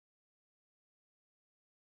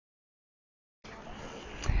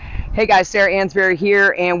Hey guys, Sarah Ansboury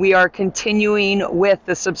here, and we are continuing with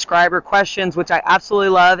the subscriber questions, which I absolutely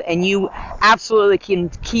love, and you absolutely can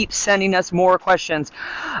keep sending us more questions.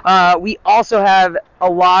 We also have a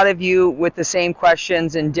lot of you with the same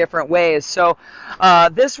questions in different ways. So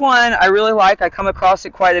this one I really like. I come across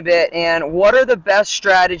it quite a bit. And what are the best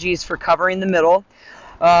strategies for covering the middle?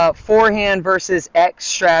 Forehand versus X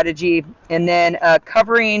strategy, and then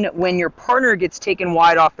covering when your partner gets taken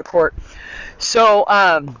wide off the court. So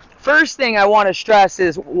first thing I want to stress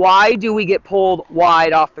is, why do we get pulled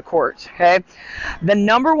wide off the court? Okay, the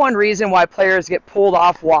number one reason why players get pulled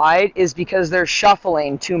off wide is because they're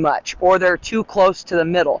shuffling too much or they're too close to the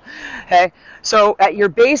middle. Okay, so at your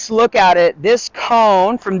base look at it, this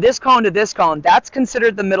cone, from this cone to this cone, that's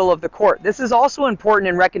considered the middle of the court. This is also important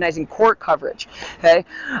in recognizing court coverage, okay,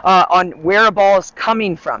 on where a ball is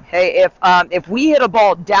coming from. Okay, if we hit a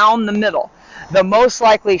ball down the middle, the most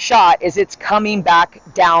likely shot is it's coming back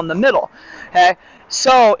down the middle. Okay,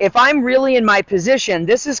 so if I'm really in my position,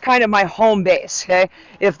 this is kind of my home base. Okay,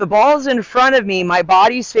 if the ball's in front of me, my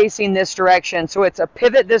body's facing this direction, so it's a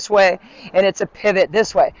pivot this way and it's a pivot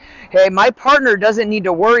this way. Okay, my partner doesn't need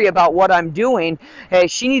to worry about what I'm doing. Okay,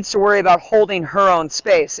 she needs to worry about holding her own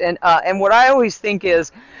space. And what I always think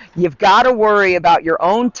is, you've got to worry about your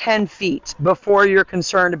own 10 feet before you're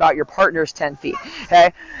concerned about your partner's 10 feet.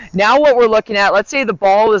 Okay, now what we're looking at, let's say the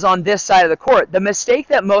ball is on this side of the court. The mistake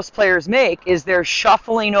that most players make is they're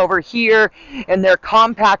shuffling over here and they're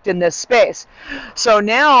compact in this space. So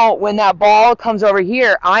now when that ball comes over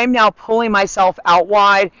here, I'm now pulling myself out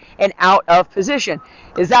wide and out of position.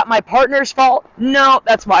 Is that my partner's fault? No,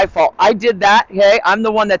 that's my fault. I did that. Okay, I'm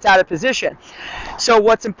the one that's out of position. So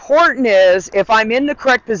what's important is, if I'm in the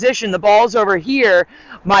correct position, the ball's over here,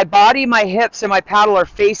 my body, my hips, and my paddle are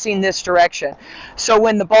facing this direction. So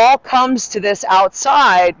when the ball comes to this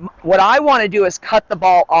outside, what I want to do is cut the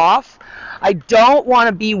ball off. I don't want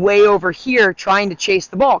to be way over here trying to chase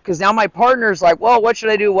the ball, because now my partner's like, well, what should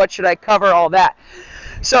I do? What should I cover? All that.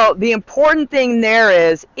 So the important thing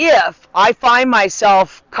there is, if I find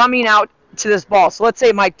myself coming out to this ball, so let's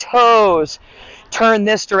say my toes turn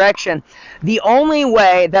this direction, the only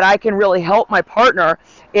way that I can really help my partner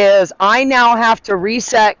is I now have to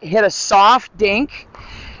reset, hit a soft dink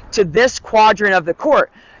to this quadrant of the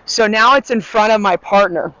court. So now it's in front of my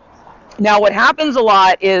partner. Now what happens a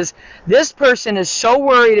lot is, this person is so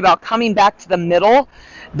worried about coming back to the middle,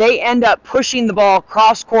 they end up pushing the ball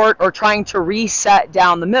cross court or trying to reset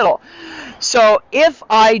down the middle. So if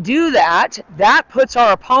I do that, that puts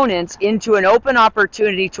our opponents into an open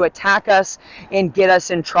opportunity to attack us and get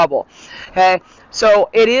us in trouble. Okay, so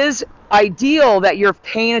it is ideal that you're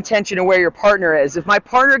paying attention to where your partner is. If my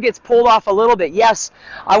partner gets pulled off a little bit, yes,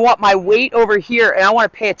 I want my weight over here and I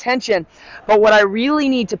want to pay attention, but what I really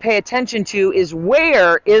need to pay attention to is,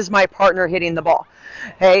 where is my partner hitting the ball?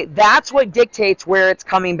 Okay, that's what dictates where it's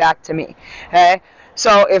coming back to me. Okay,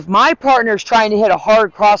 so if my partner's trying to hit a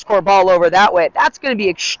hard cross-court ball over that way, that's going to be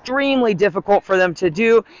extremely difficult for them to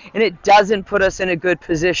do, and it doesn't put us in a good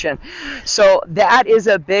position. So that is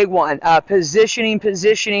a big one.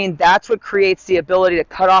 Positioning, that's what creates the ability to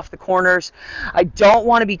cut off the corners. I don't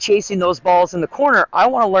want to be chasing those balls in the corner. I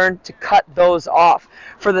want to learn to cut those off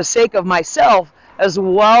for the sake of myself as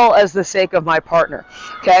well as the sake of my partner.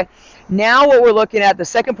 Okay. Now what we're looking at, the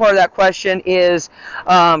second part of that question, is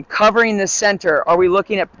covering the center. Are we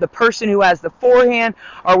looking at the person who has the forehand?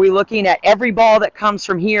 Are we looking at every ball that comes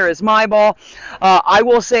from here is my ball? I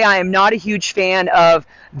will say I am not a huge fan of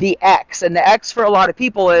the X. And the X for a lot of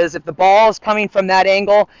people is, if the ball is coming from that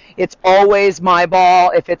angle, it's always my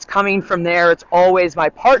ball. If it's coming from there, it's always my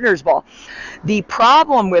partner's ball. The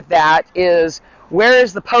problem with that is, where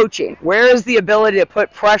is the poaching? Where is the ability to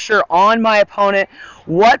put pressure on my opponent?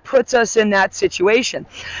 What puts us in that situation?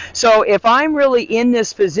 So if I'm really in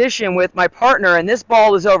this position with my partner and this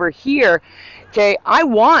ball is over here, okay, I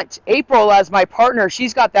want April as my partner.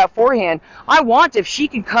 She's got that forehand. I want, if she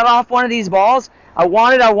can cut off one of these balls, I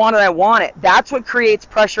want it. That's what creates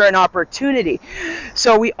pressure and opportunity.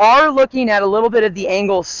 So we are looking at a little bit of the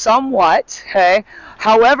angle somewhat, okay?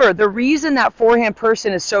 However, the reason that forehand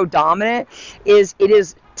person is so dominant is, it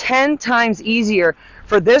is 10 times easier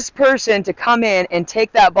for this person to come in and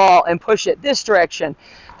take that ball and push it this direction,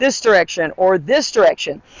 or this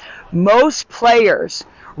direction. Most players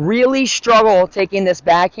really struggle taking this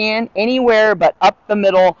backhand anywhere but up the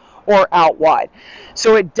middle or out wide.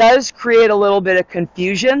 So it does create a little bit of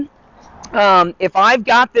confusion. If I've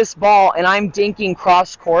got this ball and I'm dinking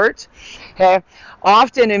cross court, okay,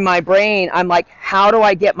 often in my brain I'm like, how do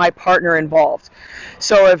I get my partner involved?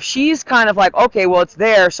 So if she's kind of like, okay, well, it's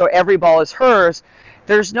there, so every ball is hers,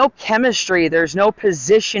 There's no chemistry, there's no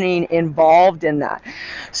positioning involved in that.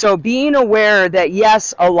 So being aware that,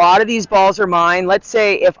 yes, a lot of these balls are mine. Let's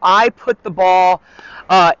say if I put the ball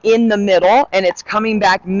in the middle and it's coming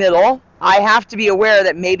back middle, I have to be aware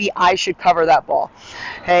that maybe I should cover that ball.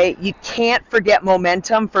 Okay, you can't forget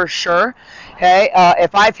momentum for sure. Okay,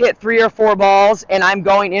 if I've hit 3 or 4 balls and I'm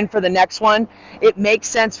going in for the next one, it makes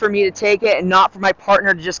sense for me to take it and not for my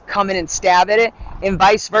partner to just come in and stab at it, and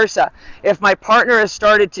vice versa. If my partner has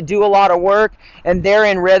started to do a lot of work and they're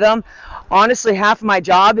in rhythm, honestly, half of my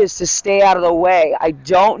job is to stay out of the way. I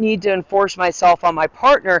don't need to enforce myself on my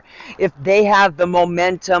partner if they have the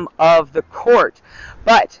momentum of the court.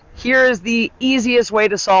 But here is the easiest way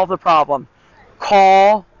to solve the problem.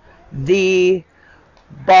 Call the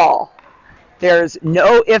ball. There's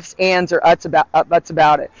no ifs, ands, or buts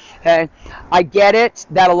about it. Okay? I get it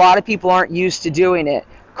that a lot of people aren't used to doing it.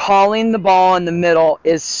 Calling the ball in the middle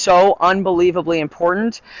is so unbelievably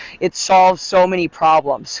important. It solves so many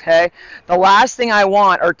problems. Okay? The last thing I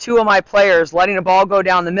want are 2 of my players letting a ball go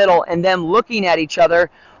down the middle and them looking at each other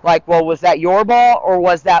like, well, was that your ball or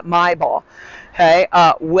was that my ball? Okay,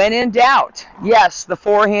 when in doubt, yes, the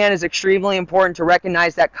forehand is extremely important to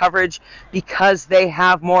recognize that coverage because they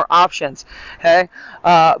have more options. Okay,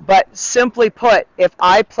 but simply put, if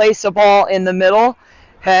I place a ball in the middle,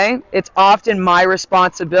 okay, it's often my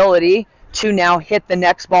responsibility to now hit the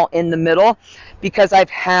next ball in the middle because I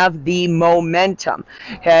have the momentum.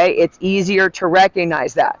 Okay, it's easier to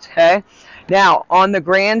recognize that. Okay, now on the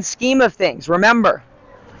grand scheme of things, remember,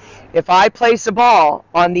 if I place a ball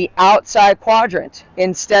on the outside quadrant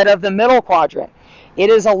instead of the middle quadrant, it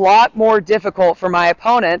is a lot more difficult for my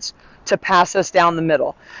opponents to pass us down the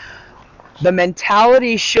middle. The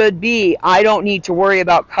mentality should be, I don't need to worry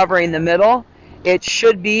about covering the middle. It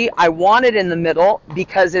should be, I want it in the middle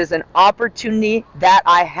because it is an opportunity that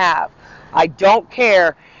I have. I don't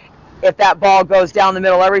care if that ball goes down the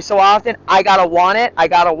middle every so often. I gotta want it. I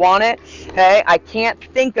gotta want it. Okay, I can't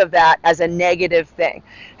think of that as a negative thing.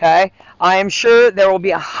 Okay, I am sure there will be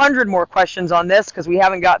 100 more questions on this because we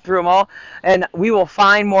haven't got through them all, and we will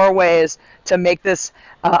find more ways to make this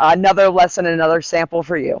another lesson, another sample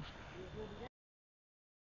for you.